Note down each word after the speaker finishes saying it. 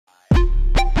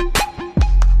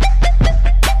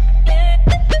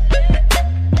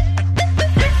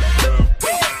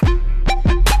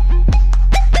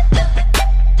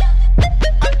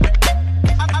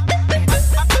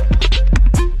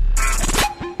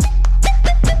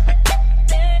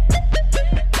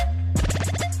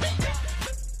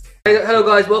Hello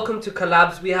guys, welcome to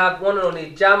Collabs. We have one and only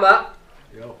Jama.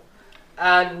 Yo.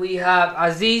 And we have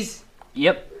Aziz.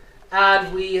 Yep.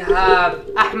 And we have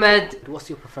Ahmed. What's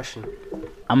your profession?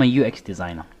 I'm a UX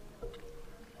designer.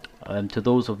 To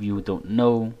those of you who don't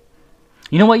know,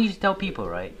 you know what I used to tell people,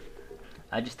 right?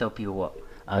 I just tell people what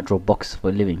I draw boxes for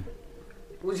a living.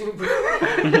 What do you mean?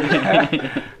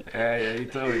 Yeah, you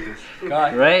told me this.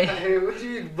 God. Right? What do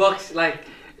you mean box like?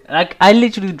 Like I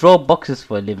literally draw boxes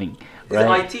for a living.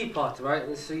 Right? The IT part,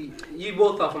 right? So you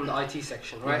both are from the IT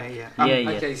section, right? Yeah.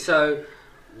 Yeah. Okay, so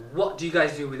what do you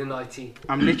guys do within IT?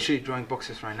 I'm literally drawing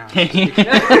boxes right now.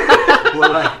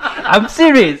 I'm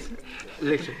serious.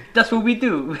 Literally. That's what we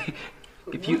do.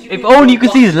 What do you If mean only you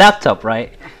could see boxes? his laptop,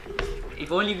 right?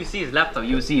 If only you could see his laptop,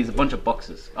 you would see it's a bunch of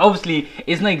boxes. Obviously,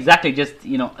 it's not exactly just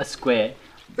a square.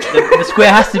 The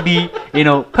square has to be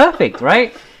perfect,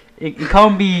 right? It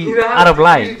can't be You know how out of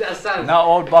line. confused that sounds? Not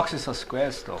all boxes are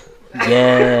squares though.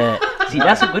 Yeah. See,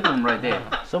 that's a good one right there.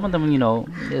 Some of them,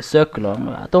 they're circular.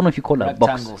 I don't know if you call that a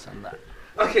box. Rectangles and that.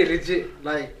 Okay, legit.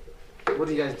 Like, what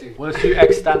do you guys do? What does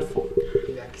UX stand for?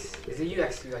 UX. Is it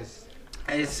UX, you guys?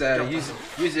 It's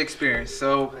user experience.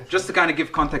 So just to kind of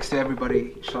give context to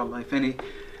everybody, inshallah, if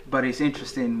anybody's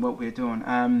interested in what we're doing.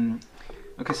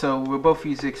 Okay, so we're both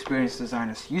user experience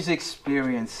designers. User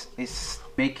experience is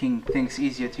making things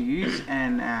easier to use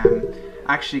and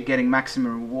actually getting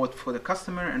maximum reward for the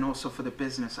customer and also for the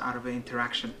business out of the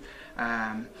interaction.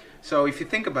 So if you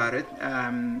think about it,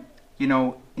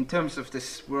 in terms of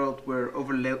this world, we're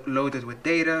overloaded with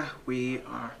data. We're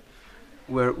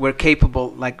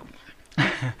capable, like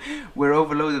we're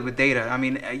overloaded with data. I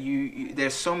mean,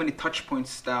 there's so many touch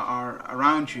points that are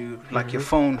around you, like your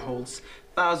phone holds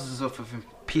thousands of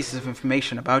pieces of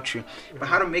information about you, but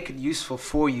how to make it useful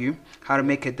for you, how to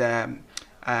make it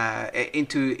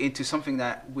into something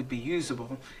that would be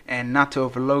usable and not to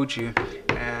overload you.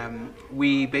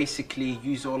 We basically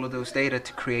use all of those data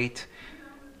to create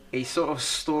a sort of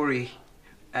story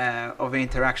of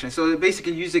interaction. So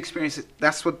basically, user experience.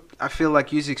 That's what I feel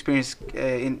like user experience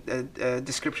in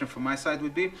description from my side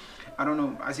would be. I don't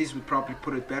know. Aziz would probably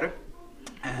put it better,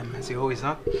 as he always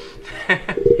does.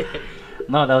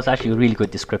 No, that was actually a really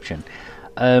good description.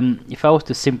 If I was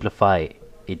to simplify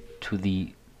it to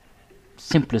the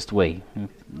simplest way, if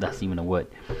that's even a word.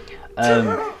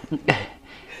 Alright,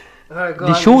 go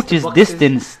The on, shortest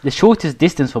Mr. Boxes.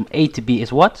 distance from A to B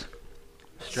is what?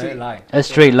 Straight line. A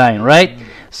straight line, right?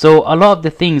 So a lot of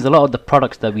the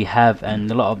products that we have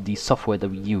and a lot of the software that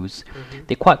we use,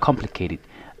 they're quite complicated.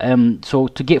 So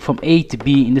to get from A to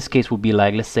B, in this case, would be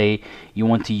like, let's say you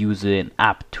want to use an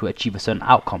app to achieve a certain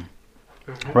outcome,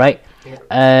 right?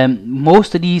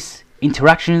 Most of these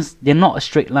interactions, they're not a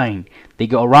straight line. They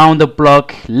go around the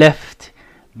block, left,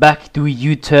 back, do a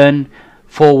U-turn,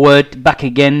 forward, back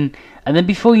again, and then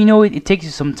before you know it, it takes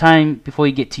you some time before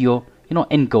you get to your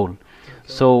end goal.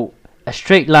 So a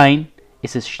straight line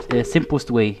is the simplest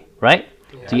way, right,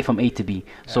 to get from A to B.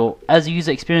 So as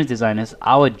user experience designers,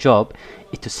 our job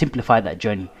is to simplify that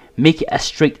journey, make it as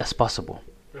straight as possible.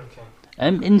 Okay.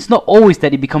 And it's not always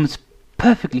that it becomes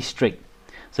perfectly straight.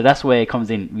 So that's where it comes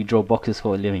in. We draw boxes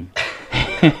for a living.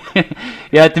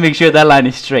 You have to make sure that line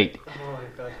is straight. Oh my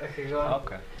god. Okay, go on.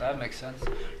 Okay, that makes sense.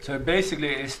 So basically,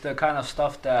 it's the kind of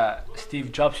stuff that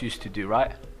Steve Jobs used to do,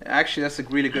 right? Actually, that's a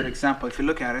really good example. If you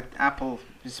look at it, Apple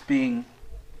is being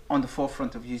on the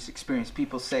forefront of user experience.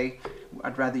 People say,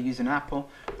 I'd rather use an Apple.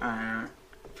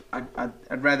 I'd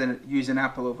rather use an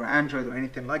Apple over Android or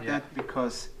anything like that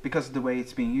because of the way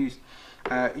it's being used.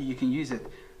 You can use it.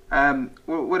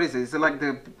 What is it? Is it like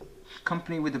the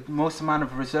company with the most amount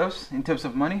of reserves in terms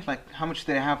of money? Like how much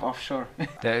they have offshore?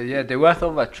 They're worth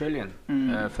over $1 trillion.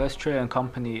 First trillion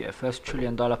company, $1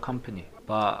 trillion company.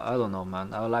 But I don't know,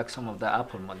 man. I would like some of the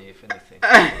Apple money, if anything.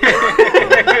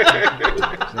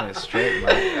 Yeah, straight,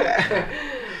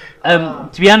 man.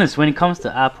 To be honest, when it comes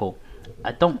to Apple,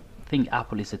 I don't think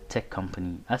Apple is a tech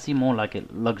company. I see more like a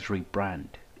luxury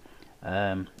brand.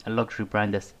 A luxury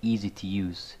brand that's easy to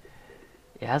use.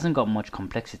 It hasn't got much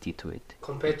complexity to it.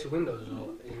 Compared to Windows,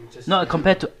 or in just No,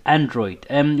 compared to Android.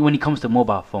 When it comes to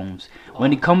mobile phones,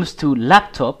 when it comes to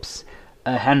laptops,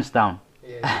 hands down,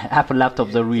 Apple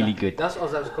laptops are really good. That's why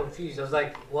I was confused. I was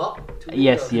like, what? To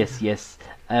Yes. Windows?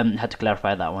 Had to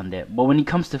clarify that one there. But when it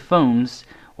comes to phones,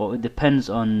 well, it depends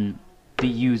on the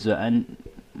user, and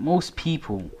most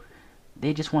people,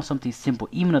 they just want something simple.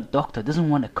 Even a doctor doesn't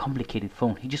want a complicated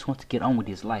phone. He just wants to get on with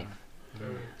his life.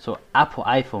 So Apple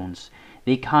iPhones,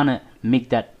 they kind of make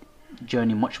that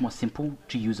journey much more simple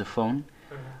to use a phone.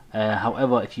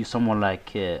 However, if you're someone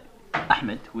like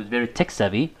Ahmed, who is very tech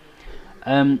savvy,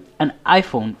 an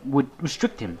iPhone would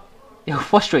restrict him. It will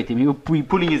frustrate him. He will be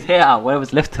pulling his hair out,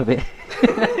 whatever's left of it.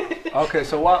 Okay,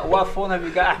 so what phone have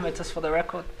you got, Ahmed, just for the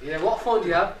record? Yeah, what phone do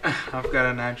you have? I've got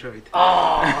an Android.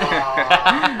 Oh,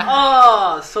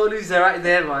 so loser right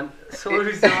there, man. So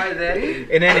loser right there.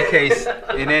 In any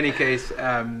case,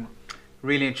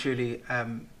 really and truly,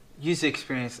 user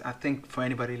experience. I think for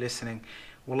anybody listening,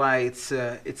 it's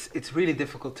really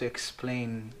difficult to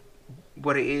explain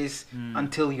what it is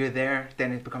until you're there.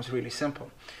 Then it becomes really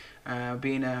simple.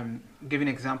 Give an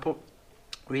example.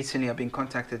 Recently, I've been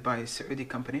contacted by a Saudi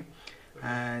company.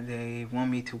 They want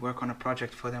me to work on a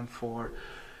project for them for.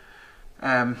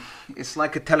 It's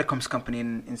like a telecoms company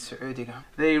in Saudi.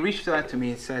 They reached out to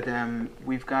me and said,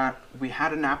 we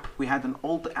had an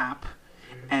old app,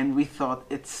 and we thought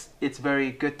it's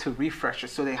very good to refresh it.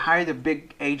 So they hired a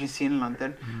big agency in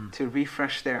London to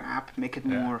refresh their app, make it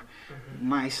more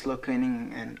nice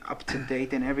looking and up to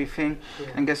date and everything.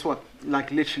 Yeah. And guess what?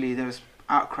 Like literally, there was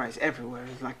outcries everywhere.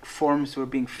 Like forums were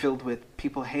being filled with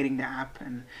people hating the app,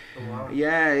 and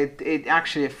yeah, it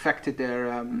actually affected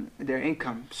their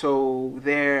income. So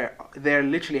they're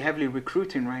literally heavily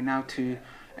recruiting right now to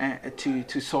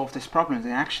solve this problem.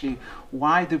 And actually,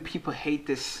 why do people hate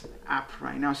this app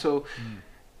right now? So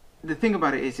the thing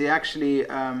about it is, it actually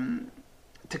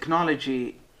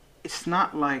technology. It's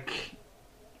not like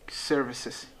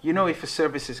services. You know, if a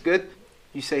service is good,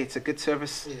 you say it's a good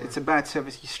service. Yeah. It's a bad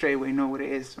service, you straight away know what it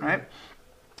is, right?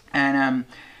 And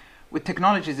with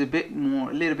technology, it's a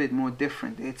little bit more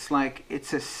different. It's like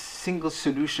it's a single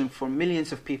solution for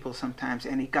millions of people sometimes,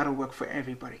 and it got to work for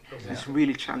everybody. Exactly. It's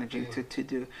really challenging to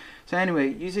do. So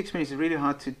anyway, user experience is really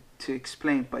hard to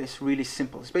explain, but it's really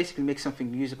simple. It's basically make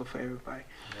something usable for everybody.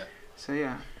 Yeah. So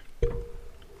yeah.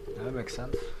 That makes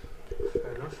sense.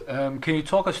 Fair enough. Can you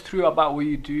talk us through about what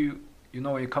you do? You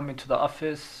know, when you come into the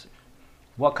office,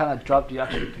 what kind of job do you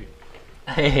actually do?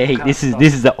 Hey, this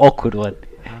is the awkward one.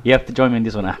 You have to join me in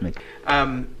this one, Ahmed.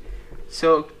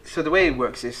 So the way it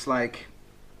works is like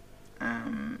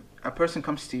a person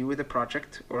comes to you with a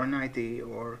project or an idea,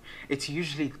 or it's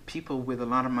usually people with a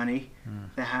lot of money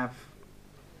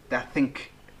that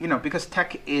think, you know, because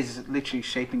tech is literally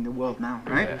shaping the world now,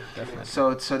 right? Yeah, definitely.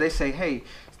 So they say, hey,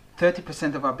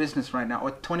 30% of our business right now,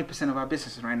 or 20% of our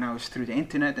business right now is through the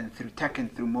internet and through tech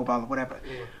and through mobile, whatever.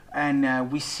 Yeah. And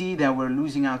we see that we're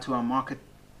losing out to our market,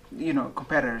 you know,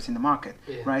 competitors in the market,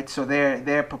 Yeah. right? So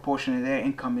their proportion of their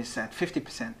income is at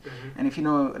 50%. And if you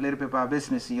know a little bit about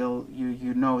business, you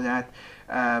know that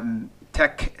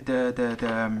tech,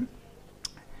 the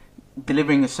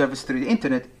delivering a service through the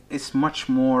internet is much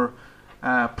more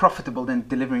profitable than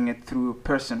delivering it through a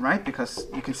person, right? Because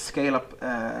you can scale up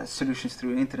solutions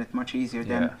through the internet much easier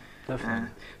than. Definitely.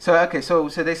 So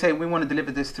they say we want to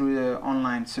deliver this through the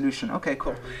online solution. Okay,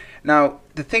 cool. Now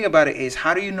the thing about it is,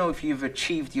 how do you know if you've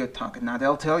achieved your target? Now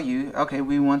they'll tell you, okay,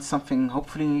 we want something.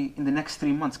 Hopefully in the next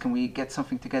 3 months, can we get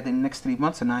something together in the next 3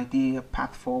 months? An idea, a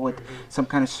path forward, some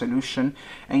kind of solution,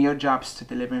 and your job's to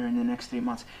deliver in the next 3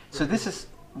 months. So this is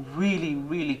really,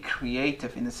 really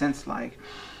creative in the sense like,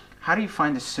 how do you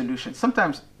find a solution?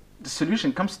 Sometimes the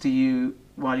solution comes to you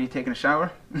while you're taking a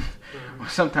shower. Or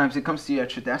sometimes it comes to you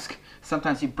at your desk.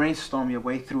 Sometimes you brainstorm your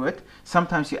way through it.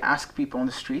 Sometimes you ask people on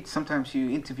the street. Sometimes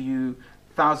you interview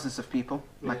thousands of people,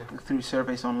 like through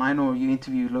surveys online, or you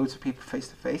interview loads of people face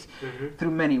to face,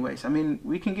 through many ways. I mean,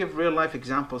 we can give real life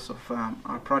examples of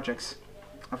our projects,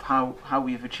 of how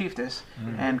we've achieved this,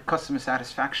 and customer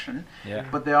satisfaction. Yeah.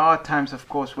 But there are times, of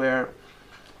course, where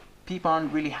people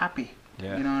aren't really happy.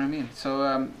 Yeah. You know what I mean?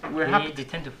 So we're happy. They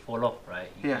tend to fall off,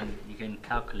 right? You can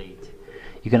calculate.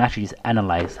 You can actually just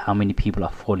analyze how many people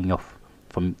are falling off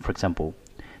from, for example,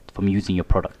 from using your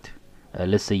product.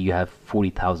 Let's say you have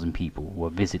 40,000 people who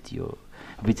visits your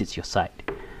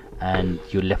site, and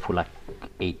you're left with like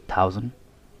 8,000.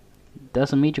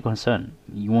 That's a major concern.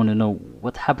 You want to know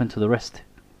what happened to the rest.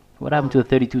 What happened to the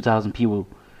 32,000 people?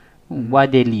 Why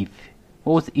they leave?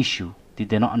 What was the issue? Did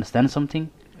they not understand something?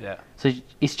 Yeah. So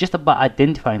it's just about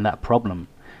identifying that problem.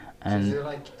 So And is it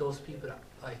like those people that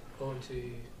like go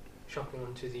into shopping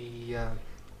onto the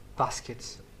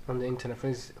baskets on the internet? For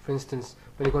instance,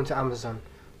 when you go into Amazon,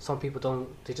 some people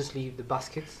they just leave the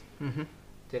baskets.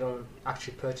 They don't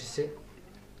actually purchase it.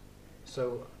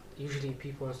 So usually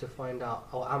people want to find out,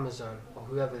 or Amazon or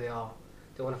whoever they are,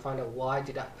 they want to find out why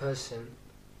did that person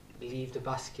leave the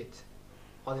basket?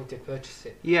 Why didn't they purchase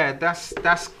it? Yeah, that's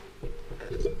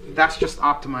just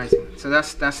optimizing. So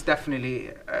that's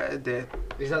definitely the.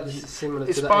 Is that similar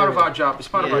It's to that part of area? our job. It's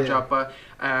part of our Yeah. job, but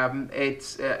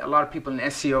it's a lot of people in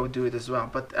SEO do it as well.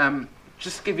 But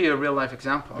just to give you a real life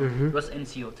example. What's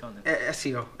NCO? Tell them.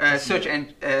 SEO, search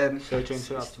and Search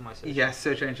engine optimization. yeah,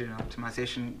 search engine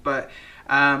optimization. But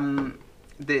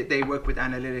they work with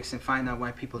analytics and find out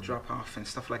why people drop off and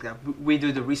stuff like that. We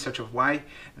do the research of why.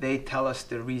 They tell us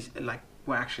the reason, like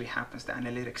what actually happens, the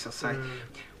analytics side.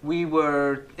 We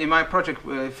were in my project.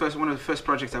 One of the first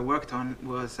projects I worked on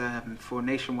was for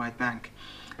Nationwide Bank,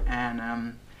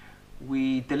 and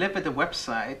we delivered a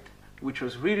website which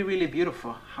was really, really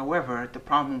beautiful. However, the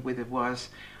problem with it was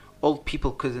old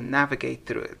people couldn't navigate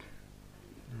through it.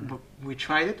 We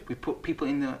tried it. We put people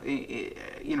in the,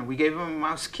 we gave them a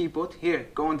mouse keyboard. Here,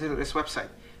 go onto this website.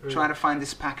 Try to find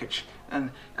this package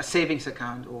and a savings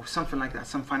account or something like that,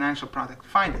 some financial product.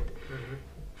 Find it.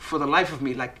 For the life of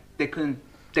me, like they couldn't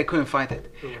find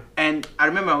it. And I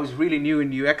remember I was really new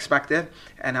in UX back then,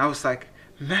 and I was like,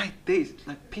 man,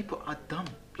 people are dumb.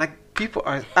 Like people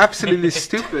are absolutely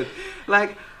stupid.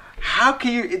 Like, how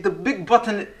can you, the big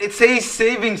button, it says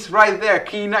savings right there.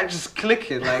 Can you not just click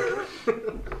it? Like,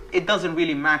 it doesn't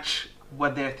really match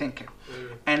what they're thinking.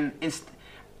 And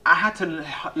I had to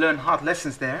learn hard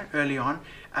lessons there early on,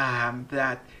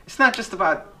 that it's not just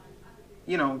about,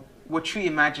 what you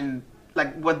imagine,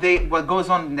 like what goes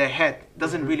on in their head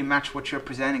doesn't really match what you're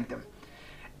presenting them.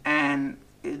 And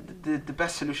the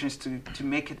best solution is to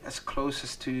make it as close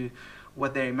as to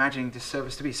what they're imagining the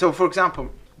service to be. So for example,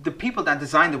 the people that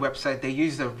designed the website, they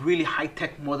used a really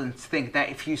high-tech modern thing that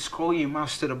if you scroll your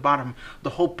mouse to the bottom, the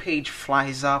whole page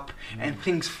flies up and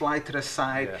things fly to the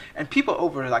side. And people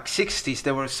over like 60s,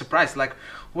 they were surprised, like,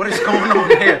 what is going on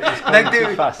here? Like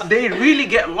they really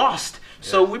get lost.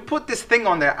 So we put this thing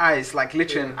on their eyes, like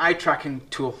literally an eye tracking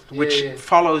tool, which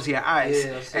follows your eyes.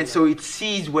 And so it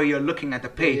sees where you're looking at the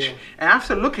page. And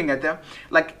after looking at them,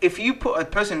 like if you put a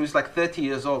person who's like 30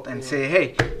 years old and say,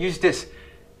 hey, use this,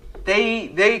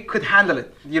 they could handle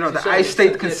it. The eyes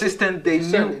stayed consistent. They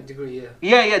knew. Degree,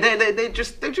 They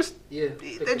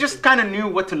just kind of knew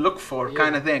what to look for,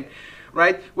 kind of thing.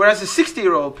 Right? Whereas a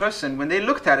 60-year-old person, when they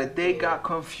looked at it, they got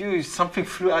confused. Something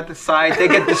flew out the side. They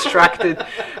get distracted.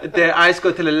 Their eyes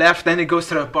go to the left, then it goes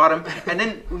to the bottom. And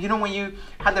then, when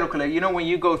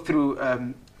you go through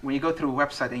a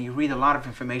website and you read a lot of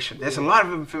information, there's a lot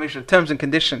of information, terms and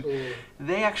conditions.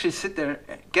 They actually sit there,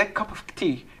 get a cup of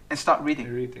tea, and start reading.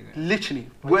 Literally,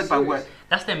 word by word.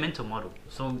 That's their mental model.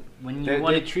 So when you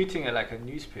they're treating it like a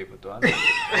newspaper, don't they? I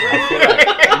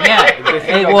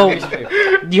feel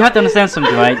like, you have to understand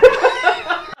something, right?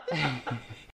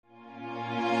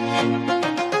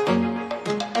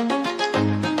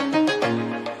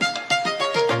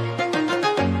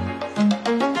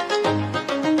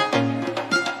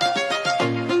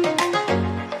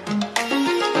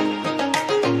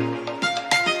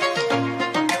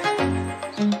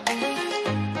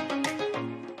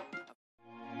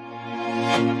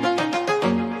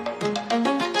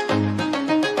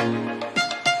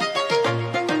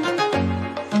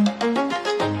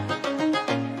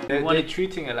 They're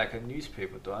treating it like a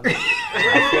newspaper, don't they? I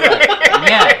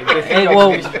feel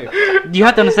like, you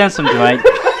have to understand something, right?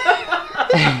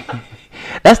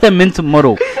 That's the mental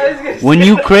model. When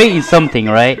you creating something,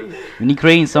 right? When you're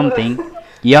creating something,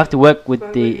 you have to work with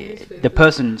the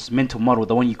person's mental model,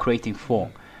 the one you're creating for.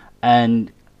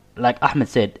 And like Ahmed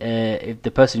said, if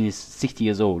the person is 60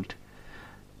 years old,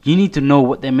 you need to know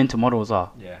what their mental models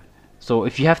are. So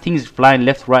if you have things flying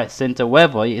left, right, center,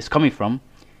 wherever it's coming from,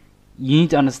 you need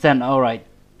to understand, all right,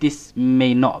 this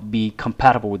may not be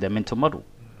compatible with their mental model.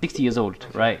 60 years old,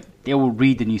 right? They will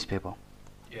read the newspaper.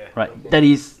 Right? That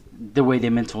is the way their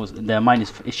mind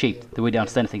is shaped, the way they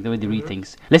understand things, the way they read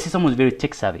things. Let's say someone's very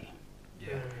tech savvy.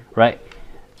 Right?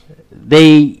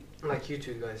 They... Like you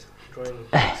two guys, drawing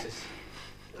boxes.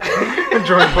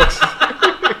 Drawing boxes.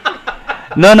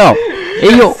 No.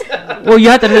 Hey, well, you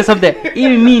have to understand something.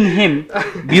 Even me and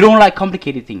him, we don't like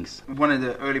complicated things. One of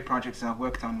the early projects I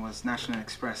worked on was National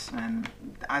Express, and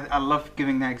I love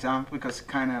giving that example because it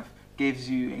kind of gives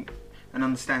you an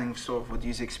understanding of sort of what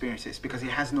user experience is, because it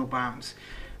has no bounds.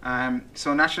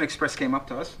 So National Express came up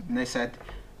to us and they said,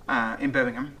 in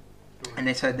Birmingham, and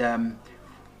they said,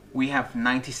 we have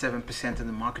 97% of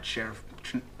the market share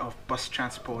of bus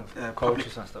transport,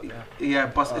 coaches and stuff.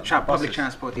 Public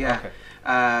transport.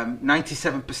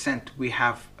 97% we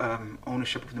have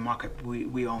ownership of the market.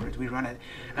 We own it. We run it,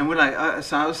 and we're like.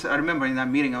 I remember in that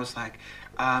meeting, I was like,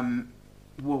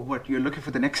 well, what, you're looking for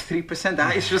the next 3%?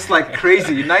 That is just like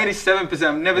crazy. 97%.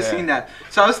 I've never seen that.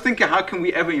 So I was thinking, how can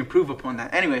we ever improve upon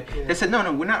that? Anyway, they said,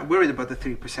 no, we're not worried about the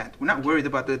 3%. We're not worried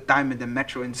about the Diamond and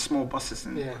Metro and small buses.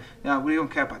 And we don't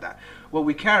care about that. What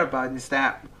we care about is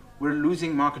that we're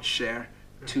losing market share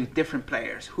to different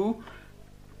players. Who?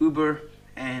 Uber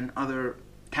and other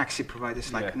taxi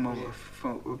providers like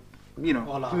Yeah.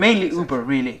 Ola, mainly etc. Uber,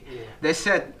 really. Yeah. They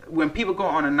said when people go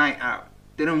on a night out,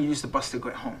 they don't use the bus to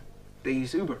get home. They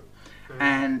use Uber.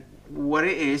 And what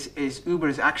it is Uber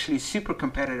is actually super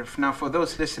competitive. Now, for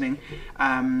those listening,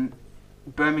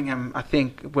 Birmingham, I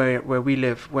think, where we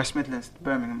live, West Midlands,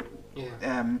 Birmingham,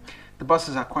 Yeah. the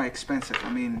buses are quite expensive. I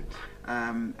mean,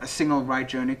 a single ride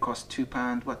journey costs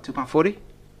 £2, what, £2.40?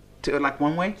 To, like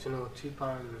one way? So no,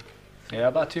 £2. Yeah,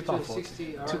 about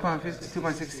 £2.40. £2.50,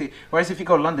 £2.60. Whereas if you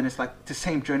go to London, it's like the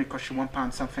same journey costs you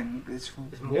 £1 something. It's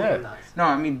more Yeah. than that. No,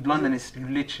 I mean London is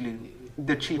literally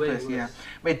the cheapest. Way Yeah, worse.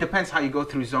 but it depends how you go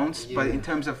through zones. But Yeah. in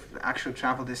terms of actual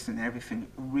travel distance and everything,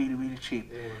 really, really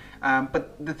cheap. Yeah. But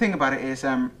the thing about it is,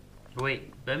 Wait,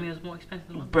 Birmingham's more expensive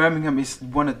than London? Birmingham is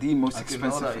one of the most I didn't know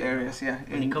expensive that, you know. areas. Yeah,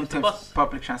 When it comes to terms bus? of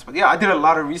public transport. Yeah, I did a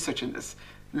lot of research in this.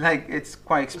 Like, it's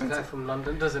quite This guy expensive. from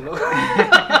London doesn't know.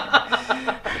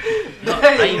 No,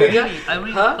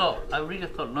 I really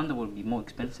thought London would be more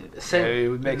expensive. Yeah, it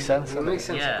would make sense. It makes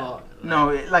sense, Yeah. but No,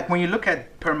 like when you look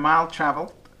at per mile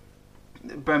travel,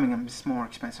 Birmingham is more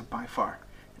expensive by far.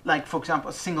 Like, for example,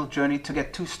 a single journey to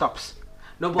get 2 stops.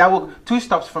 no, but, That will 2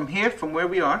 stops from here, from where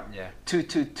we are, Yeah.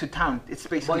 to town. It's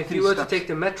but basically if 3 you were to stops. take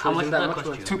the metro, How much isn't would that that much cost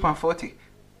more? you? £2.40.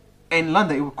 In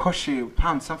London, it would cost you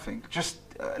pound something, just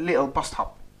a little bus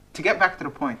stop. To get back to the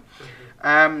point,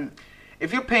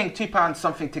 if you're paying £2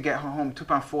 something to get home,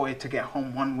 £2.40 to get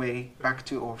home one way back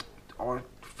to, or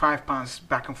 £5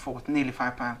 back and forth, nearly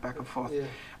 £5 back and forth.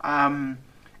 Yeah.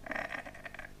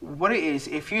 What it is,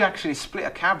 if you actually split a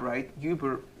cab ride,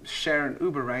 share an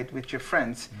Uber ride with your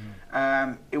friends,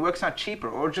 it works out cheaper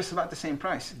or just about the same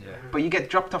price. Yeah. But you get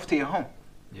dropped off to your home,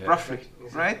 Yeah. roughly,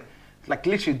 Exactly. right? Like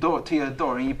literally door to your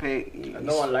door, and you pay. And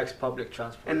no one likes public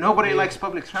transport. and nobody Yeah. likes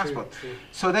public transport. True.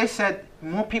 So they said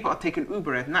more people are taking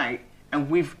Uber at night, and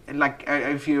we've like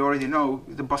if you already know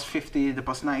the bus 50, the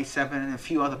bus 97, and a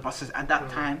few other buses at that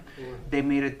time, Yeah. they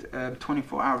made it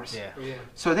 24 hours. Yeah. Yeah.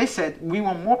 So they said we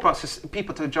want more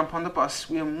people to jump on the bus.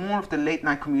 We want more of the late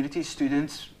night community,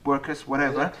 students, workers,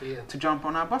 whatever, Exactly, yeah. to jump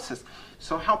on our buses.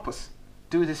 So help us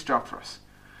do this job for us.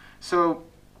 So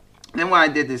then what I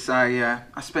did is I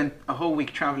spent a whole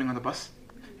week traveling on the bus.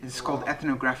 It's called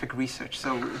ethnographic research.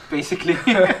 So basically,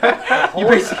 you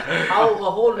basically How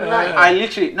a whole night? I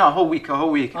literally a whole week. A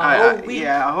whole week?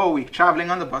 Yeah, a whole week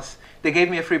traveling on the bus. They gave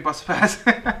me a free bus pass.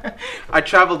 I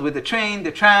traveled with the train,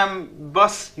 the tram,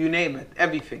 bus, you name it,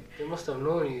 everything. They must have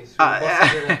known you. So buses,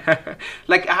 innit?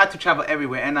 Like I had to travel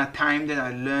everywhere, and I timed it.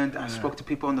 I learned. I spoke to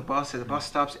people on the bus at the bus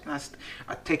stops, and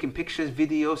I taken pictures,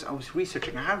 videos. I was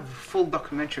researching. I have a full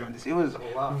documentary on this. It was Oh,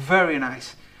 wow. very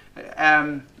nice.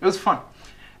 It was fun.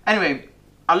 Anyway,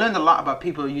 I learned a lot about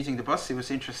people using the bus. It was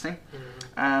interesting.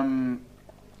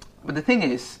 But the thing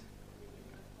is,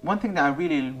 one thing that I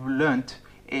really learned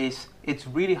is it's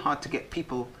really hard to get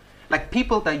people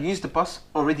that use the bus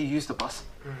already use the bus.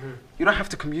 You don't have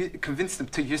to convince them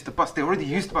to use the bus. They already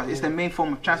use the bus. It's their main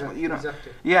form of transport. You know.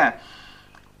 Exactly. Yeah.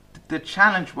 The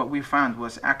challenge what we found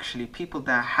was actually people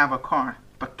that have a car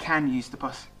but can use the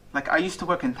bus. Like I used to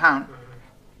work in town.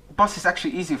 Bus is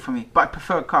actually easier for me, but I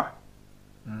prefer a car.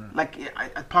 Like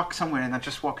I park somewhere and I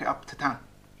just walk it up to town.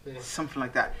 Yeah. Something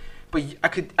like that. But I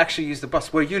could actually use the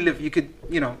bus. Where you live, you could,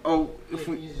 if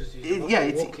we,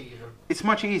 it's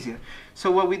much easier.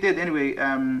 So what we did anyway,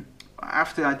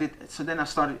 after I did, so then I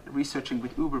started researching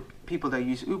with Uber, people that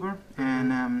use Uber,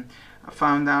 and I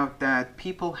found out that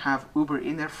people have Uber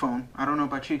in their phone. I don't know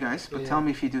about you guys, but tell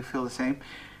me if you do feel the same.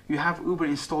 You have Uber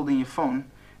installed in your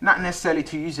phone, not necessarily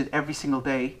to use it every single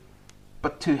day,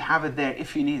 but to have it there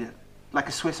if you need it. Like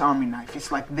a Swiss Army knife.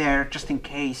 It's like there just in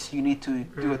case you need to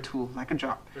do a tool, like a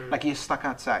job, like you're stuck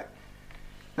outside.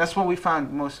 That's what we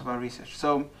found most of our research.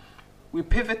 So we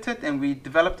pivoted and we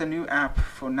developed a new app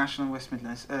for National West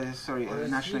Midlands.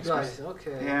 National Express.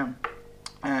 Okay.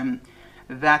 Yeah.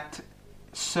 That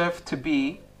served to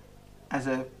be as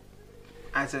a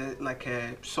like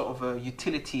a sort of a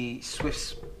utility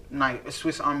Swiss knife, a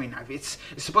Swiss Army knife. It's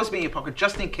supposed to be in your pocket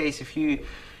just in case if you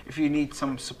need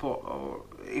some support or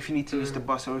if you need to use the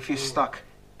bus or if you're stuck.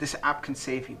 This app can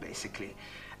save you basically.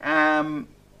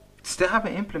 Still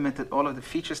haven't implemented all of the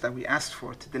features that we asked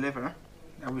for to deliver,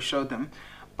 that we showed them,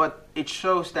 but it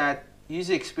shows that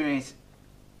user experience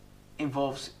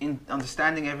involves in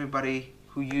understanding everybody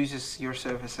who uses your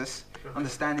services,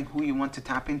 understanding who you want to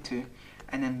tap into,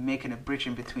 and then making a bridge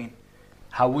in between.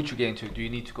 How would you get into it? Do you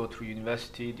need to go through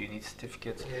university? Do you need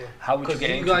certificates? Yeah. How would you get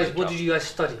into guys, the what job? did you guys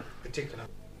study in particular?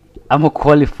 I'm a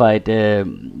qualified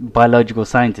biological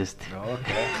scientist.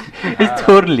 Okay. It's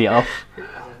totally off. Oh,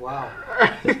 wow.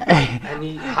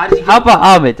 And how did he How get about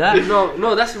Ahmed? Huh?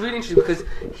 No, that's really interesting because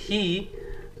he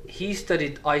he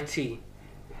studied IT.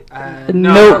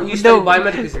 No, you studied no.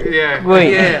 biomedical. Yeah.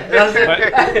 Wait. Yeah, that's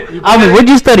Ahmed, what did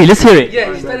you study? Let's hear it.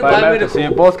 yeah. He studied Biomedical. So you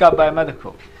biomedical. both got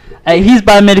biomedical. He's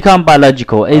biomedical and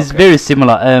biological. It's Okay. very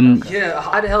similar. Yeah,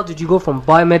 how the hell did you go from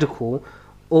biomedical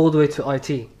all the way to IT?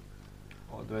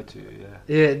 All the way to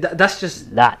Yeah, that's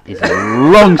just. That is a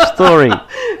long story.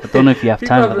 I don't know if you have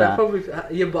People time are for like, that. probably,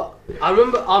 yeah, but I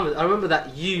remember, Ahmed, I remember that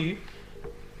you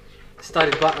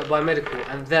studied biomedical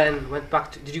and then went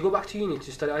back to. Did you go back to uni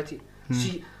to study IT?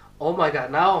 See, oh my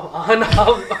God! Now,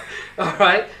 all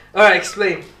right,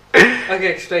 explain.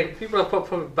 Okay, explain. People are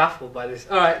probably baffled by this.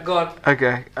 All right, go on.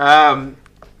 Okay. All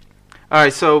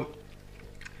right. So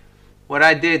what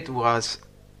I did was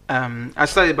I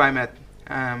studied biomed.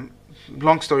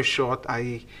 Long story short,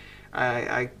 we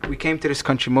came to this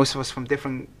country. Most of us from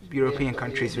different European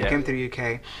countries. We Yeah. came to the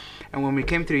UK, and when we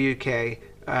came to the UK,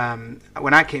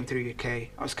 when I came to the UK,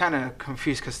 I was kind of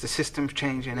confused because the system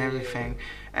changed and everything.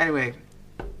 Anyway,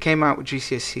 came out with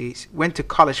GCSEs, went to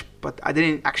college, but I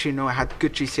didn't actually know I had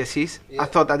good GCSEs. Yeah. I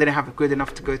thought I didn't have it good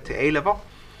enough to go to A level,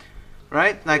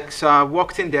 right? Like, so I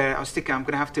walked in there, I was thinking I'm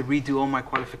gonna have to redo all my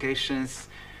qualifications.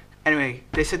 Anyway,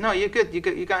 they said, no, you're good, you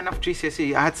got enough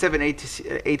GCSE. I had 7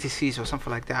 ATCs or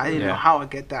something like that. I didn't know how I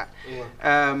get that.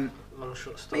 Yeah. Long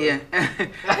short story. Yeah.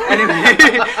 Anyway,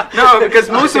 no, because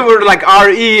most of them were like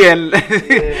RE and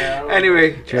Yeah,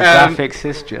 anyway. geographics,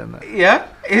 history, and that. Yeah,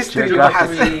 history.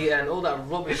 Geography and all that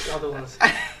rubbish. Other ones. I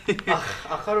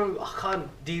can't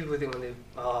deal with it when they.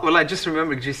 Well, I just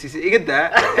remember GCSE. You get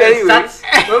that? Anyway. Stats,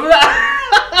 remember that?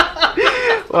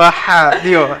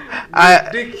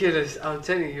 Ridiculous. I'm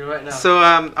telling you right now. So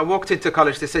I walked into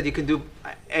college. They said you can do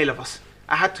A levels.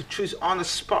 I had to choose on the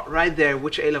spot right there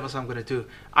which A levels I'm gonna do.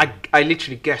 I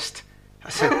literally guessed.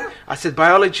 I said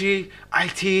biology,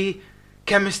 IT,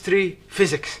 chemistry,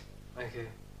 physics. Okay.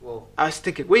 Whoa. I was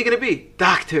thinking, what are you gonna be?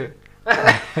 Doctor.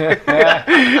 I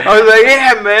was like,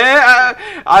 yeah, man.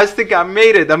 I was thinking I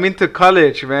made it. I'm into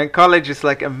college, man. College is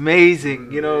like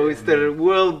amazing. You know, it's the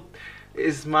world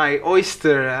is my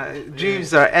oyster.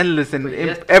 Dreams are endless and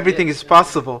everything is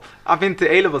possible. I've been to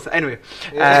A levels anyway.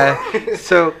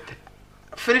 So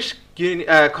finished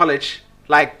college,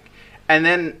 like, and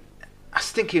then I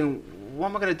was thinking, what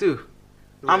am I gonna do?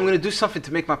 I'm gonna do something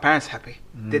to make my parents happy.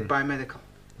 Did biomedical.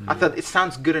 I thought it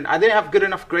sounds good, and I didn't have good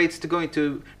enough grades to go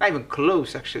into, not even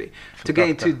close actually, to get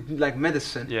into like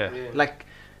medicine. Yeah. Like,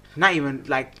 not even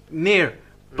like near.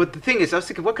 But the thing is, I was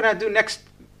thinking, what can I do next?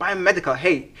 Biomedical.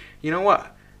 Hey, you know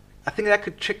what? I think that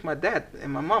could trick my dad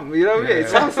and my mom. You know what I mean? It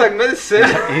sounds like medicine.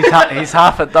 he's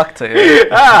half a doctor.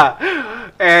 Yeah.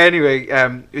 Anyway,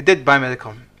 we did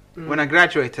biomedical. When I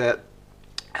graduated,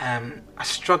 I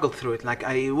struggled through it. Like,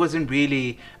 it wasn't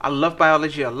really. I love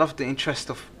biology. I love the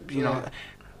interest of, you know,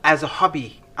 as a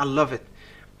hobby, I love it.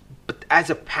 But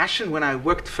as a passion, when I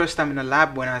worked first time in a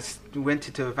lab, when I went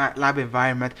into a lab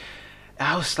environment,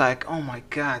 I was like, oh my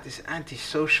God, it's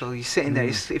antisocial. You're sitting there,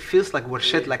 it feels like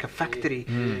warshed, like a factory.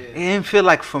 It didn't feel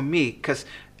like for me, because,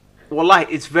 wallah,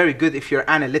 it's very good if you're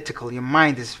analytical. Your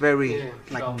mind is very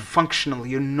functional.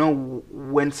 You know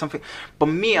when something. But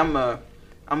me, I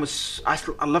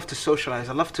love to socialize.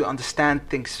 I love to understand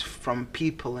things from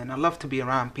people, and I love to be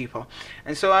around people.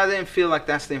 And so I didn't feel like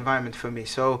that's the environment for me.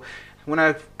 So when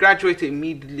I graduated,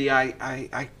 immediately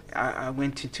I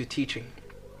went into teaching.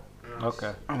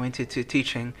 Okay. I went into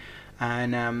teaching,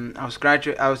 and I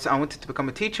wanted to become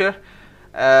a teacher.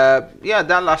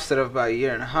 That lasted about a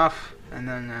year and a half, and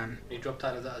then You dropped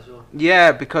out of that as well.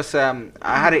 yeah, because I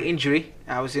had an injury.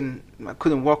 I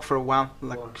couldn't walk for a while,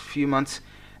 like a few months,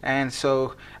 and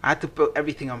so I had to put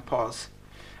everything on pause.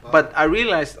 Wow. But I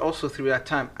realized also through that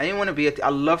time, I didn't want to be. I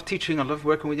love teaching. I love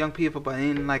working with young people, but I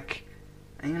didn't like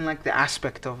the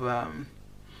aspect of.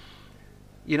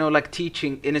 You know, like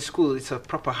teaching in a school, it's a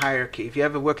proper hierarchy. If you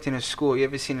ever worked in a school, you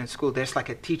ever seen in school, there's like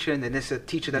a teacher, and then there's a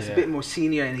teacher that's a bit more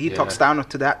senior, and he talks down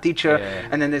to that teacher,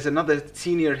 and then there's another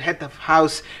senior head of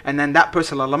house, and then that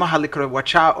person,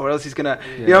 watch out, or else he's gonna,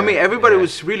 you know what I mean? Everybody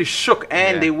was really shook,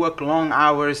 and they work long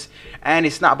hours, and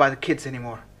it's not about the kids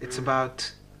anymore. It's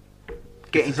about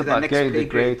getting to the next the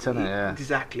grades, isn't it? Yeah.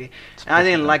 Exactly. And I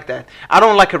didn't like that. I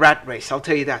don't like a rat race, I'll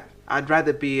tell you that. I'd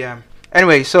rather be,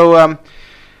 anyway, so,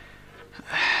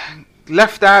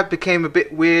 left that, became a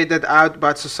bit weirded out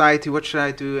about society. What should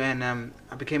I do? And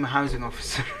I became a housing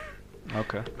officer.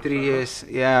 Okay. 3 years.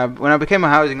 Yeah. When I became a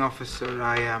housing officer,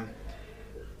 I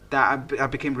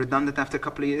became redundant after a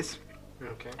couple of years.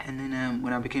 Okay. And then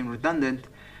when I became redundant,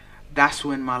 that's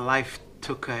when my life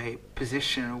took a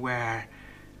position where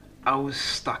I was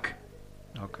stuck.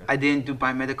 Okay. I didn't do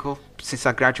biomedical since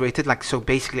I graduated. Like, so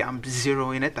basically I'm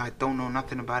zero in it. I don't know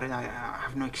nothing about it. I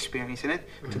have no experience in it.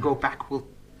 To go back will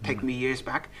take me years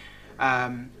back.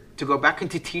 To go back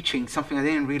into teaching, something I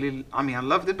didn't really, I mean, I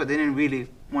loved it, but I didn't really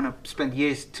want to spend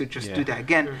years to just do that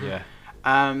again.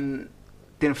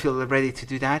 Didn't feel ready to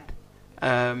do that.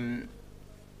 I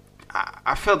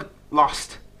felt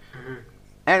lost.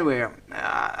 Anyway,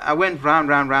 I went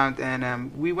round, and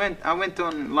I went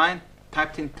online,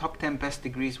 typed in top 10 best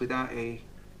degrees without a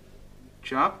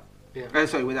job.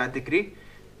 Without a degree.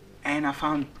 And I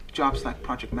found jobs like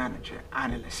project manager,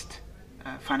 analyst,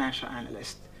 financial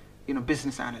analyst,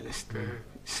 business analyst,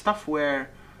 stuff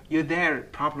where you're there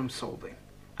problem solving.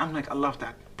 I'm like, I love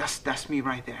that. That's me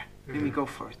right there. Let me go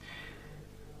for it.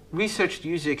 Researched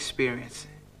user experience,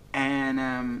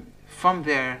 and from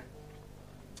there,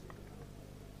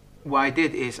 what I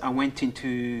did is I went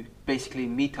into basically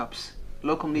meetups,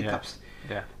 local meetups.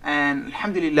 And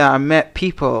alhamdulillah, I met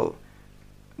people.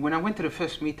 When I went to the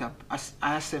first meetup, I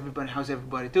asked everybody, how's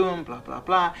everybody doing, blah, blah,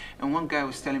 blah. And one guy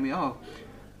was telling me,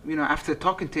 after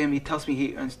talking to him, he tells me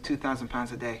he earns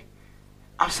 £2,000 a day.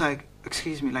 I was like,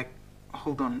 excuse me, like,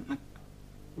 hold on, like,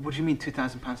 what do you mean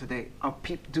 £2,000 a day?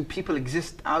 Do people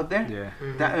exist out there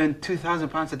that earn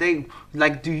 £2,000 a day?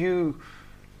 Like,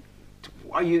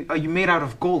 are you made out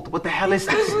of gold? What the hell is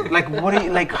this? Like,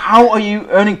 how are you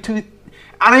earning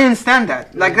I don't understand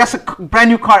that. Like, that's a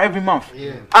brand new car every month.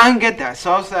 I don't get that.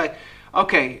 So I was like,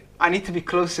 okay, I need to be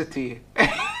closer to you.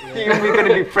 We're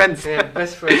gonna be friends.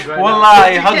 Best friends, right? Wallah,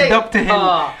 I hugged up to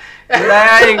him.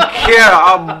 I didn't care.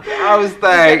 I was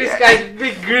like, this guy's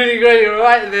big grinning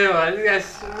right there, man. This guy's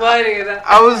smiling at that.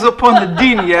 I was upon the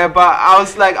deen, but I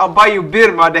was like, I'll buy you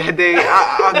beer, man.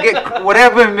 I'll get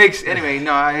whatever it makes. Anyway,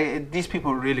 these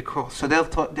people are really cool. So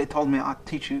they told me,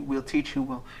 we'll teach you,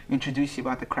 we'll introduce you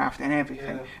about the craft and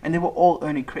everything. And they were all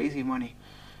earning crazy money.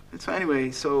 So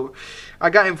anyway, I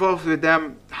got involved with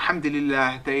them.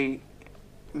 Alhamdulillah, they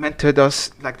mentored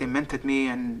us, like they mentored me,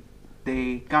 and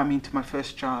they got me into my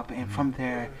first job, and from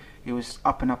there it was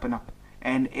up and up and up,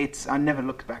 and I never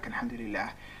looked back,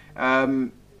 alhamdulillah.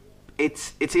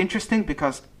 It's interesting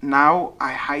because now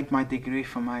I hide my degree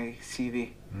from my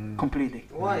CV completely.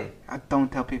 Why? I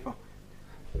don't tell people.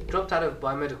 Dropped out of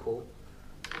biomedical,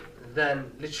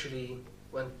 then literally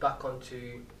went back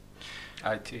onto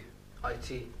IT.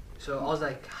 So I was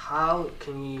like, how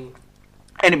can you?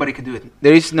 Anybody can do it.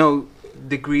 There is no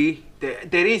degree.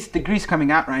 There is degrees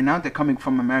coming out right now. They're coming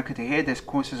from America to here. There's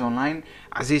courses online.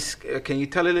 Aziz, can you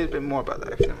tell a little bit more about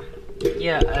that? He's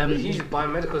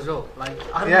biomedical as well. Like,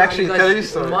 I don't Yeah, know, actually, how you tell guys, your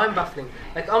story. it's mind baffling.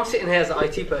 Like, I'm sitting here as an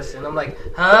IT person. I'm like,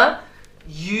 huh?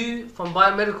 You from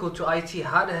biomedical to IT?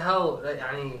 How the hell? Like,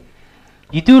 I mean,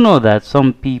 You do know that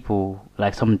some people,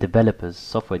 like some developers,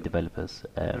 software developers,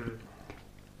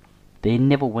 they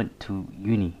never went to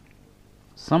uni.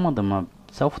 Some of them are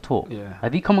self-taught. Yeah.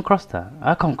 Have you come across that?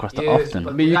 I come across that often.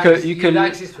 But I mean, you you can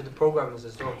exist with the programmers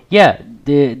as well. Yeah,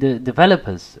 the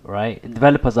developers, right?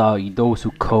 Developers are those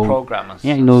who code. programmers.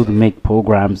 Yeah, to make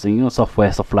programs and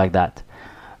software, stuff like that.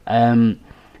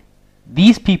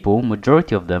 These people,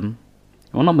 majority of them,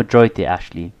 well, not majority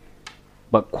actually,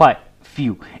 but quite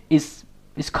few, is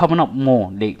coming up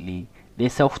more lately. They're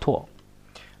self-taught.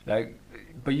 Like,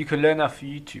 but you can learn that through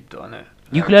YouTube, don't it?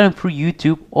 You can learn it through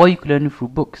YouTube, or you can learn it through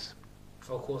books.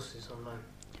 For courses online.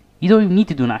 You don't even need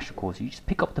to do an actual course. You just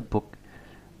pick up the book,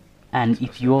 and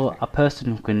if you're a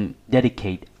person who can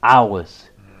dedicate hours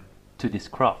to this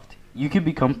craft, you can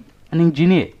become an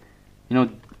engineer.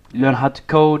 Learn how to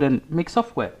code and make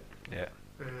software. Yeah.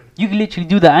 You can literally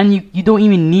do that, and you don't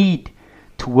even need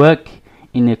to work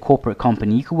in a corporate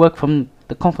company. You can work from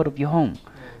the comfort of your home.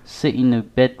 Sit in a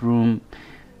bedroom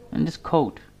and just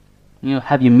code.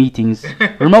 Have your meetings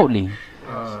remotely.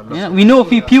 We know a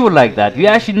few people like that. We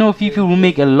actually know a few people who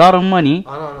make a lot of money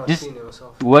I don't know, I've just seen it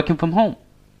myself. working from home.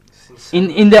 It's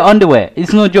insane. In their underwear.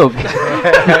 It's no joke.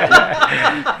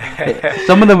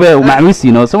 Some of them were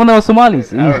Ma'musi, some of them were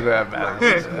Somalis.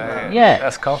 Yeah.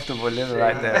 That's comfortable living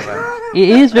right there, man. It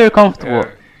is very comfortable.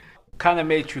 Kind of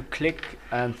made you click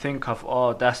and think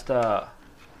of, that's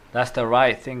the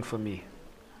right thing for me.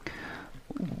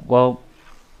 Well,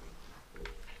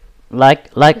 like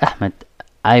Ahmed,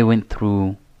 I went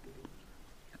through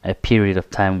a period of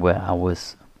time where I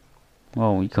was,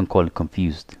 you can call it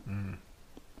confused.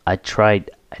 I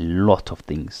tried a lot of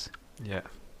things. Yeah.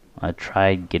 I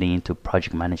tried getting into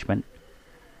project management.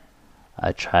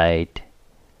 I tried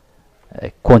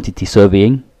quantity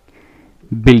surveying,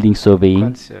 building surveying.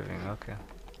 Okay.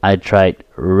 I tried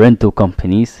rental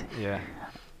companies. Yeah.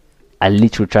 I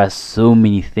literally tried so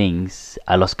many things,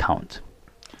 I lost count.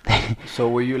 So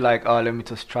were you like, let me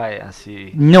just try it and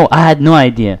see? No, I had no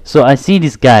idea. So I see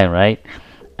this guy, right?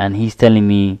 And he's telling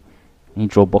me, and he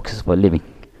draw boxes for a living.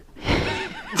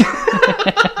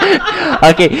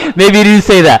 Okay, maybe he didn't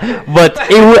say that, but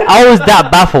I was that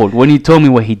baffled when he told me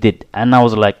what he did, and I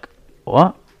was like,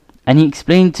 what? And he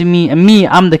explained to me, and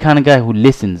I'm the kind of guy who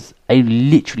listens. I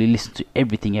literally listen to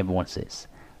everything everyone says.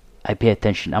 I pay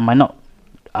attention. I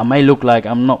might look like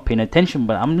I'm not paying attention,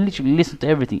 but I'm literally listening to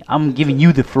everything. I'm giving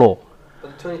you the floor.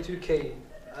 But 22k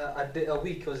a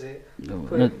week, was it? No,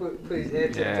 Put his ear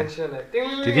to Yeah. attention. Like,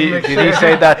 Did he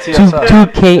say that to yourself?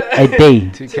 2k a day.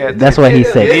 2K. That's what he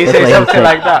said. Did he That's say what something said.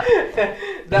 like that?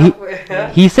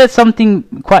 He said something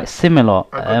quite similar.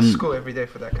 I go to school every day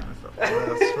for that kind of stuff. I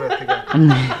swear to God.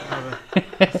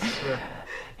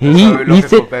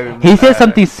 He said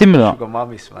something similar. Sugar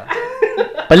mummies, man.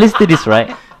 But listen to this,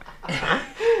 right?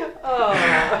 oh.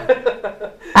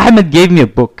 Ahmed gave me a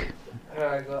book,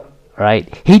 Alright, go on.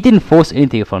 right? He didn't force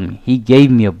anything upon me. He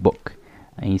gave me a book,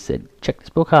 and he said, "Check this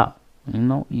book out. You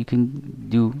know, you can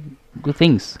do good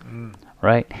things,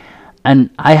 right?" And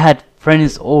I had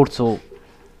friends also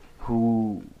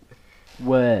who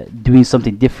were doing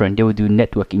something different. They were doing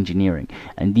network engineering,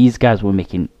 and these guys were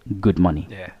making good money.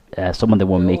 Yeah. Some of them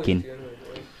were They always making. do, anyway.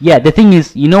 Yeah, the thing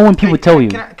is, you know, when people tell you,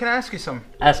 Can I ask you something?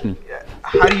 ask me.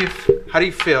 How do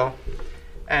you feel?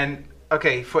 And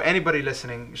okay, for anybody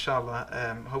listening,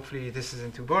 inshallah, hopefully this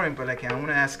isn't too boring, but like I want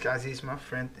to ask Aziz, my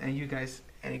friend, and you guys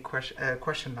any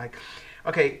question like,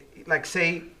 okay, like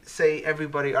say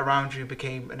everybody around you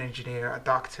became an engineer, a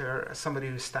doctor, somebody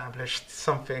who established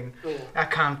something, Yeah.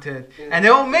 accountant, Yeah. and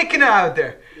they're all making it out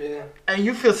there, Yeah. and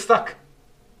you feel stuck.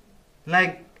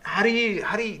 Like, how do you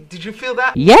did you feel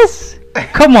that? Yes,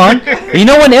 come on. You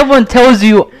know, when everyone tells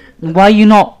you why you're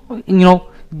not,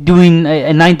 doing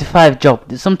a 9 to 5 job,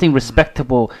 there's something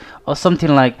respectable, or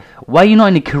something like, why you're not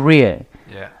in a career?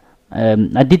 Yeah.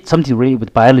 I did something really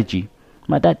with biology.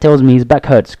 My dad tells me his back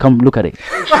hurts. Come look at it.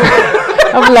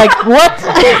 I'm like, what?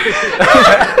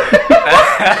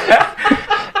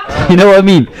 You know what I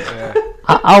mean?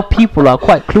 Our people are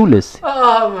quite clueless.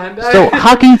 Oh man. So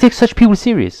how can you take such people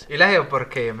serious? Ilahi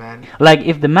barakah, man. Like,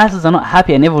 if the masses are not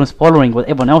happy and everyone's following what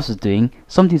everyone else is doing,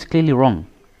 something's clearly wrong.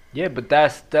 Yeah, but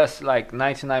that's like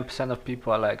 99% of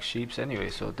people are like sheeps anyway,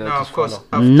 so they'll No, just of course.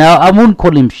 follow. No, I wouldn't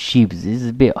call him sheep. It's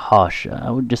a bit harsh.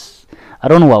 I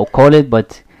don't know what I'll call it,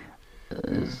 but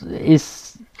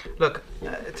it's. Look,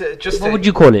 just What would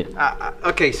you call it?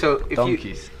 okay, so if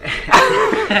Donkeys.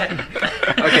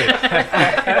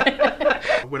 okay.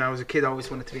 When I was a kid, I always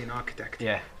wanted to be an architect.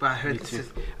 Yeah. But I heard Me too.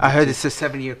 it's a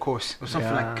 7-year course or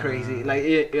something like crazy, like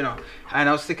And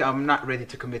I was thinking I'm not ready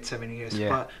to commit 7 years, Yeah.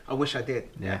 but I wish I did.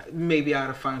 Yeah. Maybe I'd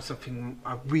have found something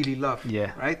I really love.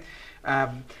 Yeah. Right.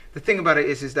 The thing about it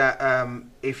is that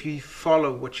if you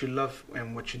follow what you love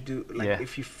and what you do, like Yeah.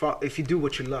 if you do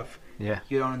what you love, Yeah.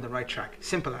 you're on the right track.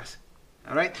 Simple as.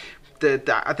 All right.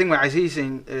 I think what Aziz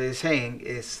is saying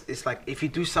is like, if you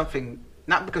do something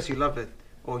not because you love it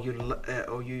or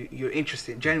you're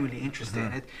interested, genuinely interested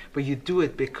in it, but you do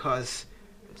it because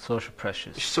Social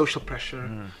pressures. social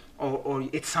pressure or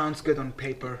it sounds good on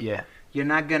paper, Yeah. you're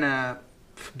not gonna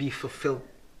be fulfilled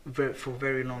for a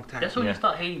very long time. That's when Yeah. you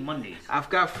start hating Mondays. I've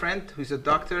got a friend who's a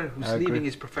doctor who's I agree. leaving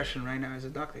his profession right now as a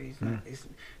doctor.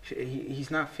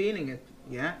 He's not feeling it.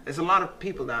 Yeah, there's a lot of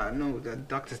people that I know, the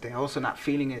doctors, they're also not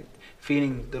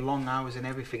feeling the long hours and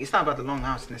everything. It's not about the long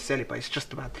hours necessarily, but it's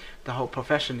just about the whole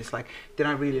profession. It's like, did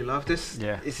I really love this?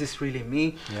 Yeah. Is this really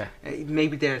me? Yeah.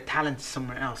 Maybe their talent is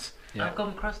somewhere else. Yeah. I've come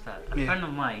across that. A Yeah. friend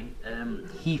of mine,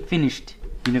 He finished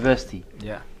university,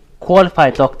 Yeah.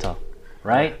 qualified doctor,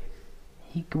 right?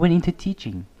 He went into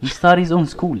teaching. He started his own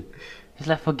school. He's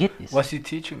like, forget this. What's he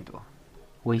teaching though?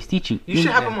 Well, he's teaching. You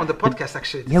should have He- him on the podcast,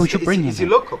 actually. Yeah, we should bring Is him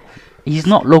he in. local? He's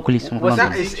not local. He's from What's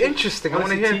London. That is interesting. I What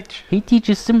want does to he hear. teach? He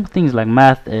teaches simple things like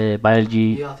math,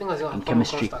 biology, Yeah, I think I got and come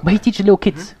across chemistry. that But he guy. teaches little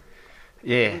kids.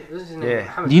 Yeah. This is his name, Yeah.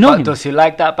 Mohammed. Do you know But him? does he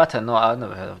like that better? No, I've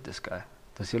never heard of this guy.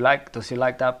 Does he like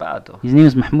that better though? His name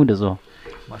is Mahmoud as well.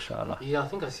 Mashallah. Yeah, I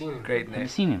think I've seen him. Great Have name. you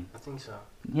seen him? I think so.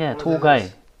 Yeah, One of tall those.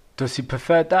 guy. Does he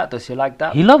prefer that? Does he like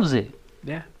that? He loves it.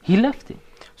 Yeah. He left it.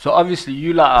 So obviously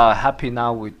you lot are happy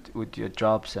now with your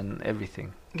jobs and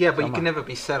everything. Yeah, but you Come can on. never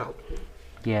be settled.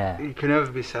 Yeah. You can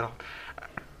never be settled.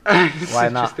 It's Why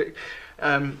not? interesting.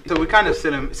 So we're kind of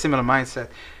similar mindset.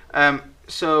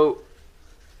 So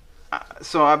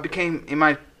I became, in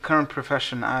my current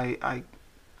profession, I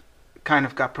kind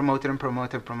of got promoted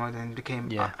and became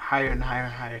Yeah. higher and higher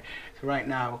and higher. So right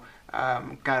now,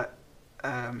 got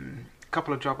a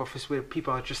couple of job offers where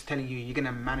people are just telling you you're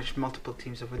gonna manage multiple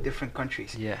teams over different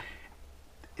countries. Yeah.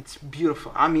 It's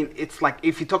beautiful. I mean, it's like,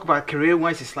 if you talk about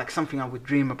career-wise, it's like something I would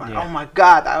dream about. Yeah. Oh my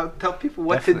God, I would tell people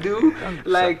what to do. Definitely, 100%.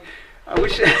 Like, I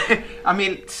wish. I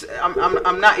mean,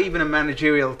 I'm not even a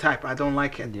managerial type. I don't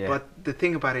like it. Yeah. But the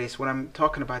thing about it is, what I'm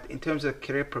talking about in terms of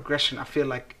career progression, I feel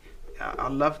like I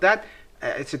love that.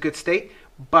 It's a good state,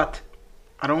 but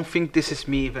I don't think this is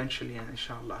me eventually,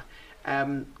 inshallah.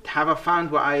 Have I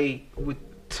found what I would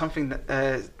something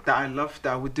that I love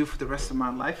that I would do for the rest of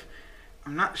my life?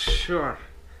 I'm not sure.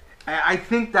 I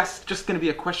think that's just going to be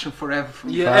a question forever. For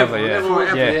me. Yeah,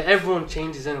 Forever. everyone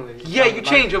changes anyway. Yeah, you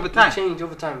change over time. You change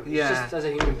over time. Yeah. It's just as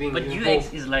a human being. But you UX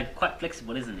evolve. is like quite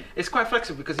flexible, isn't it? It's quite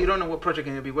flexible because you don't know what project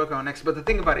you're going to be working on next. But the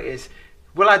thing about it is,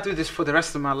 will I do this for the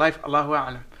rest of my life? Allahu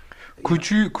A'lam. Could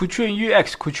you in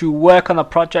UX work on a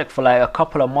project for like a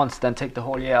couple of months, then take the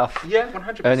whole year off, Yeah,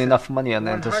 100%. earn enough money, and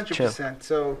then just chill? 100%.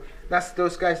 So that's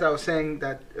those guys that I was saying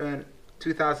that earn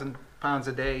 £2,000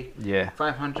 a day, Yeah,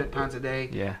 £500 a day.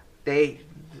 yeah,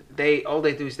 They all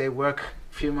they do is they work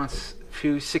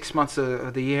 6 months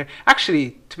of the year.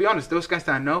 Actually, to be honest, those guys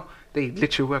that I know, they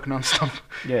literally work non-stop.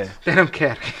 yeah, They don't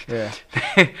care. yeah.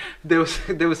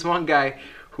 there was one guy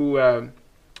who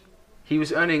he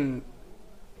was earning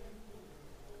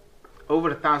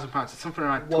over £1,000, something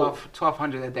around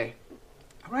 1,200 a day,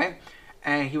 right?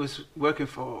 And he was working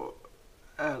for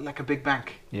like a big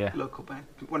bank, Yeah. local bank,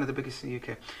 one of the biggest in the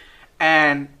UK.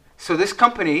 And so this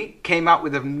company came out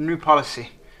with a new policy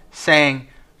saying,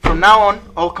 from now on,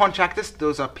 all contractors,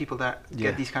 those are people that Yeah.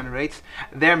 get these kind of rates,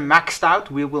 they're maxed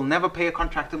out. We will never pay a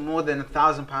contractor more than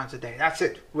 £1,000 a day. That's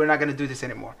it. We're not going to do this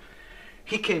anymore.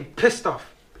 He came pissed off.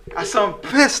 I saw him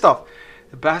pissed off.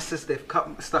 The bastards, they've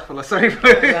cut stuff. Sorry,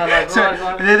 like, so, go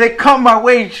on. they cut my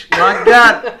wage. My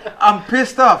God, I'm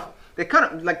pissed off. They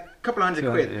cut it like a couple of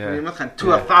hundred quid to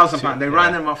 £1,000. They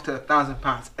ran them off to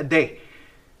 £1,000 a day.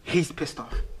 He's pissed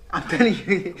off. I'm telling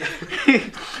you.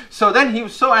 So then he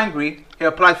was so angry, he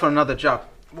applied for another job.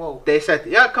 Whoa. They said,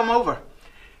 yeah, come over.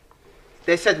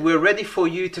 They said, we're ready for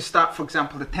you to start, for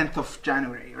example, the 10th of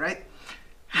January, right?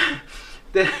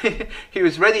 He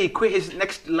was ready, he quit his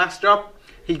last job.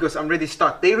 He goes, I'm ready to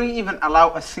start. They don't even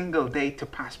allow a single day to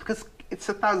pass because it's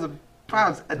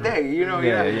 £1,000 a day, you know.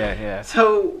 Yeah.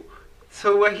 So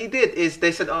what he did is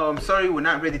they said, oh, I'm sorry, we're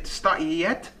not ready to start you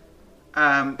yet.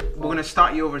 We're going to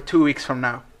start you over 2 weeks from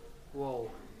now.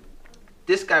 Whoa.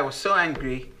 This guy was so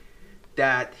angry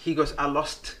that he goes, I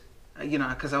lost,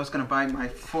 because I was going to buy my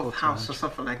fourth house or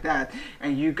something like that.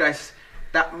 And you guys,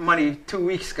 that money, 2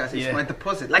 weeks, guys, it's my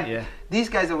deposit. These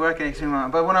guys are working extremely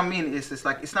hard. But what I mean is, it's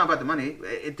not about the money.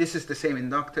 This is the same in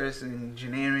doctors, in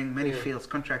engineering, many fields.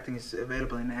 Contracting is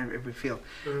available in every field.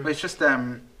 But it's just,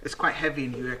 it's quite heavy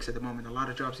in UX at the moment. A lot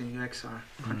of jobs in UX are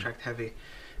contract heavy.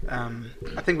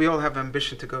 I think we all have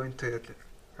ambition to go into it,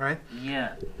 right?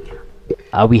 Yeah.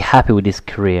 Are we happy with this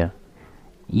career?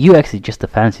 UX is just a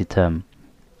fancy term.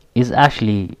 It's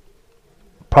actually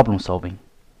problem solving.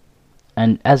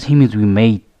 And as humans, we're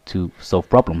made to solve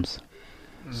problems.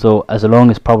 So as long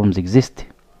as problems exist,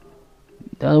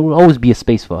 there will always be a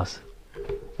space for us.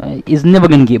 It's never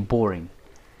going to get boring.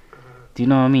 Do you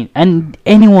know what I mean? And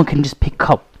anyone can just pick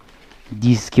up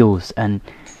these skills and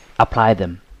apply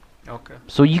them. Okay.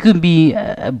 So you could be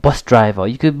a bus driver,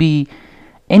 you could be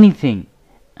anything.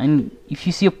 And if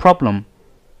you see a problem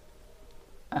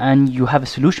and you have a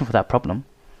solution for that problem,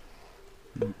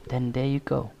 then there you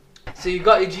go. So you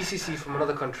got your GCC from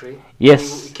another country.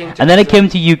 Yes. You came to And then I Amsterdam.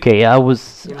 came to UK. I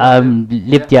was I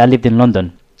lived in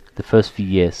London the first few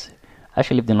years. I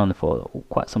actually lived in London for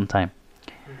quite some time.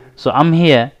 So I'm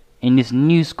here in this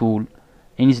new school,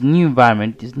 in this new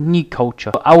environment, this new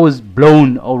culture. I was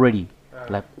blown already.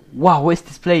 Like, wow, where's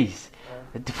this place?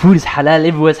 The food is halal,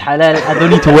 everywhere's halal. I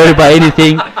don't need to worry about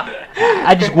anything.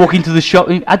 I just walk into the shop.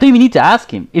 I don't even need to ask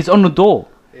him. It's on the door.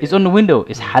 It's on the window.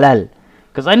 It's halal.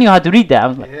 Because I knew how to read that. I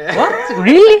was like, what?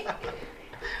 Really?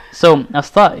 So I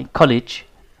start in college.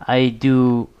 I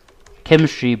do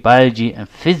chemistry, biology, and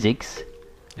physics.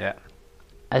 Yeah.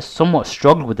 I somewhat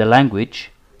struggled with the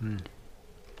language.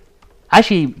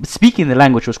 Actually, speaking the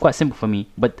language was quite simple for me,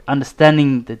 but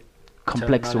understanding the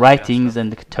complex Terminology and writings stuff.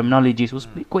 and the terminologies was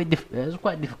quite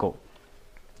difficult.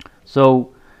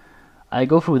 So I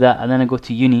go through that, and then I go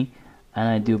to uni, and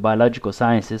I do biological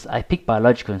sciences. I picked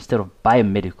biological instead of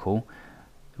biomedical.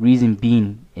 Reason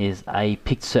being is I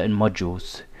picked certain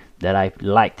modules that I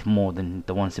liked more than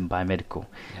the ones in biomedical.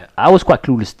 Yeah. I was quite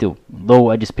clueless still, though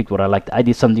I just picked what I liked. I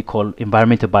did something called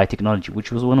environmental biotechnology,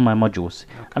 which was one of my modules.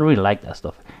 I really like that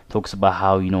stuff. It talks about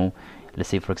how, let's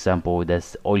say for example,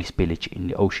 there's oil spillage in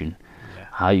the ocean,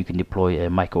 how you can deploy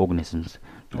microorganisms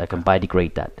that can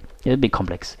biodegrade that. It's a bit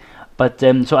complex. But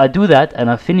so I do that, and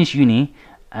I finish uni,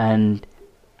 and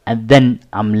then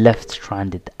I'm left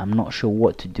stranded. I'm not sure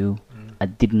what to do. I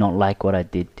did not like what I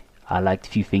did. I liked a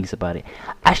few things about it.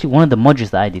 Actually, one of the modules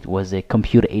that I did was a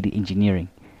computer-aided engineering.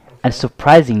 And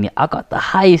surprisingly, I got the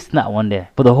highest in that one there.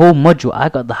 For the whole module, I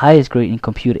got the highest grade in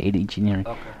computer-aided engineering.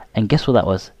 Okay. And guess what that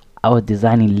was? I was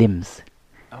designing limbs.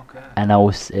 Okay. And I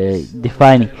was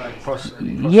defining.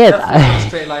 Yes. Definitely not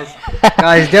straight lines.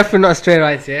 Guys, definitely not straight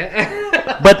lines,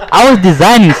 yeah? But I was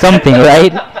designing something,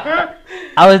 right?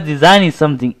 I was designing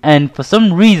something. And for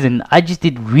some reason, I just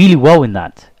did really well in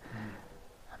that.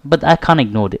 But I can't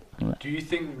ignore it. Do you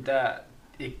think that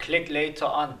it clicked later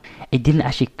on? It didn't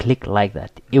actually click like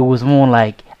that. It was more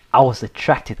like I was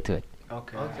attracted to it.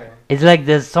 Okay. Okay. It's like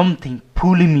there's something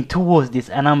pulling me towards this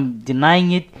and I'm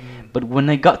denying it. But when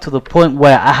I got to the point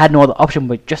where I had no other option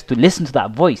but just to listen to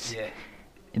that voice, Yeah.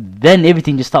 then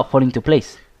everything just started falling into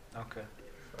place. Okay.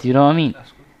 Do you know what I mean?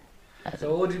 That's good.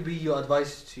 So what would be your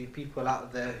advice to people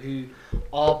out there who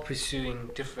are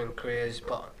pursuing different careers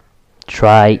but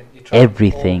Try you try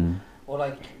everything. or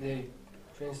like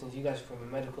for instance, you guys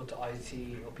from medical to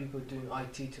IT or people doing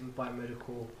IT to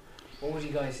biomedical, what would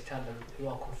you guys tell them who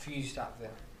are confused out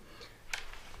there?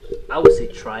 I would say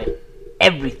try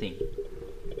everything.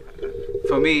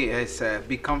 For me, it's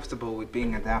be comfortable with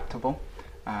being adaptable,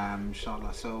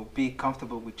 inshallah. So be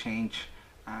comfortable with change.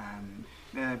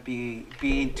 Be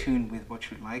in tune with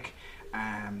what you like.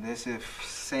 There's a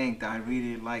saying that I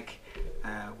really like,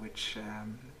 which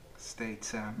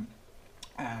states,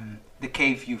 "The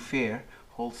cave you fear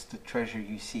holds the treasure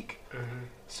you seek."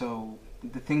 So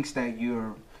the things that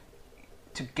you're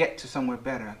to get to somewhere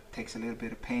better takes a little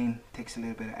bit of pain, takes a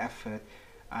little bit of effort.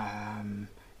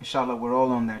 Inshallah, we're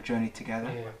all on that journey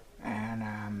together. Yeah.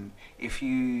 And if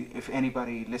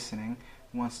anybody listening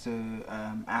wants to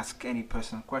ask any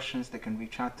personal questions, they can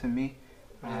reach out to me.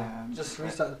 Just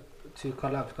reach out to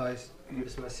Collab, guys.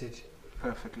 This message.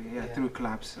 Perfectly, Yeah. through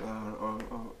collabs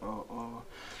or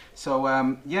so.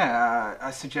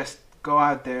 I suggest go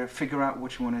out there, figure out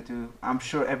what you want to do. I'm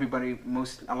sure a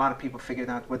lot of people figured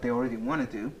out what they already want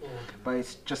to do, but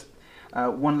it's just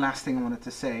one last thing I wanted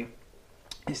to say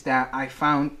is that I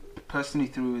found personally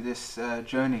through this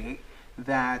journey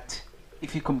that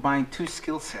if you combine two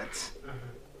skill sets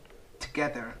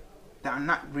together that are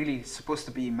not really supposed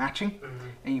to be matching,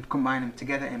 and you combine them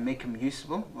together and make them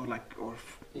usable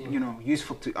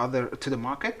useful to the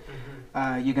market,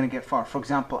 you're gonna get far. For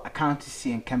example,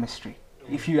 accountancy and chemistry.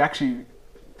 If you actually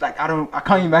I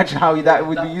can't imagine how that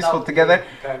would be useful together.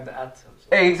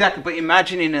 Exactly, but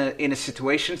imagine in a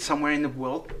situation somewhere in the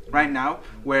world right now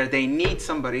where they need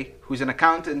somebody who's an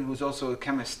accountant who's also a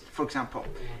chemist, for example.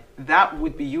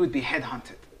 You would be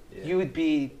headhunted. Yeah. You would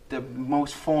be the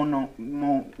most foreknown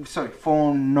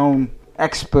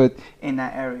expert in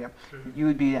that area. You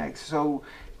would be so.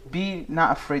 Be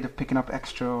not afraid of picking up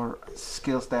extra or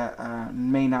skills that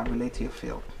may not relate to your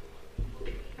field.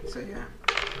 So yeah.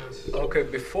 Okay,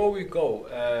 before we go,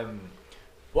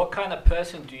 what kind of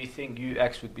person do you think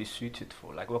UX would be suited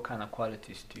for? Like, what kind of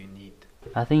qualities do you need?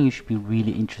 I think you should be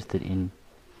really interested in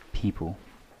people,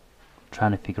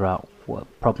 trying to figure out what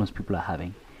problems people are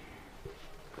having.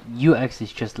 UX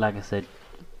is just, like I said,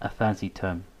 a fancy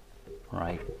term,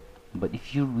 right? But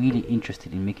if you're really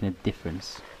interested in making a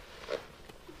difference,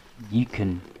 you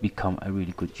can become a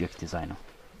really good UX designer.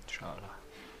 Inshallah.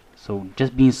 So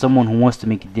just being someone who wants to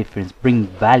make a difference, bring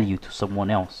value to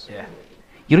someone else. Yeah.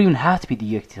 You don't even have to be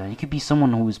the UX designer. You could be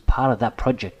someone who is part of that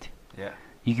project. Yeah.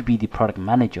 You could be the product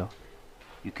manager.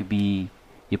 You could be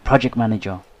your project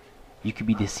manager. You could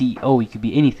be the CEO. You could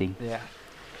be anything. Yeah.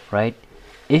 Right?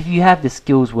 If you have the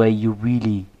skills where you're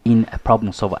really in a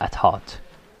problem solver at heart,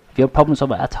 if you're a problem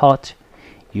solver at heart,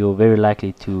 you're very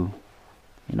likely to,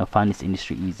 find this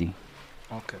industry easy.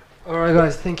 Okay. Alright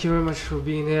guys, thank you very much for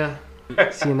being here.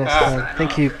 See you next time.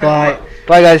 Thank you. Bye.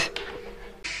 Bye guys.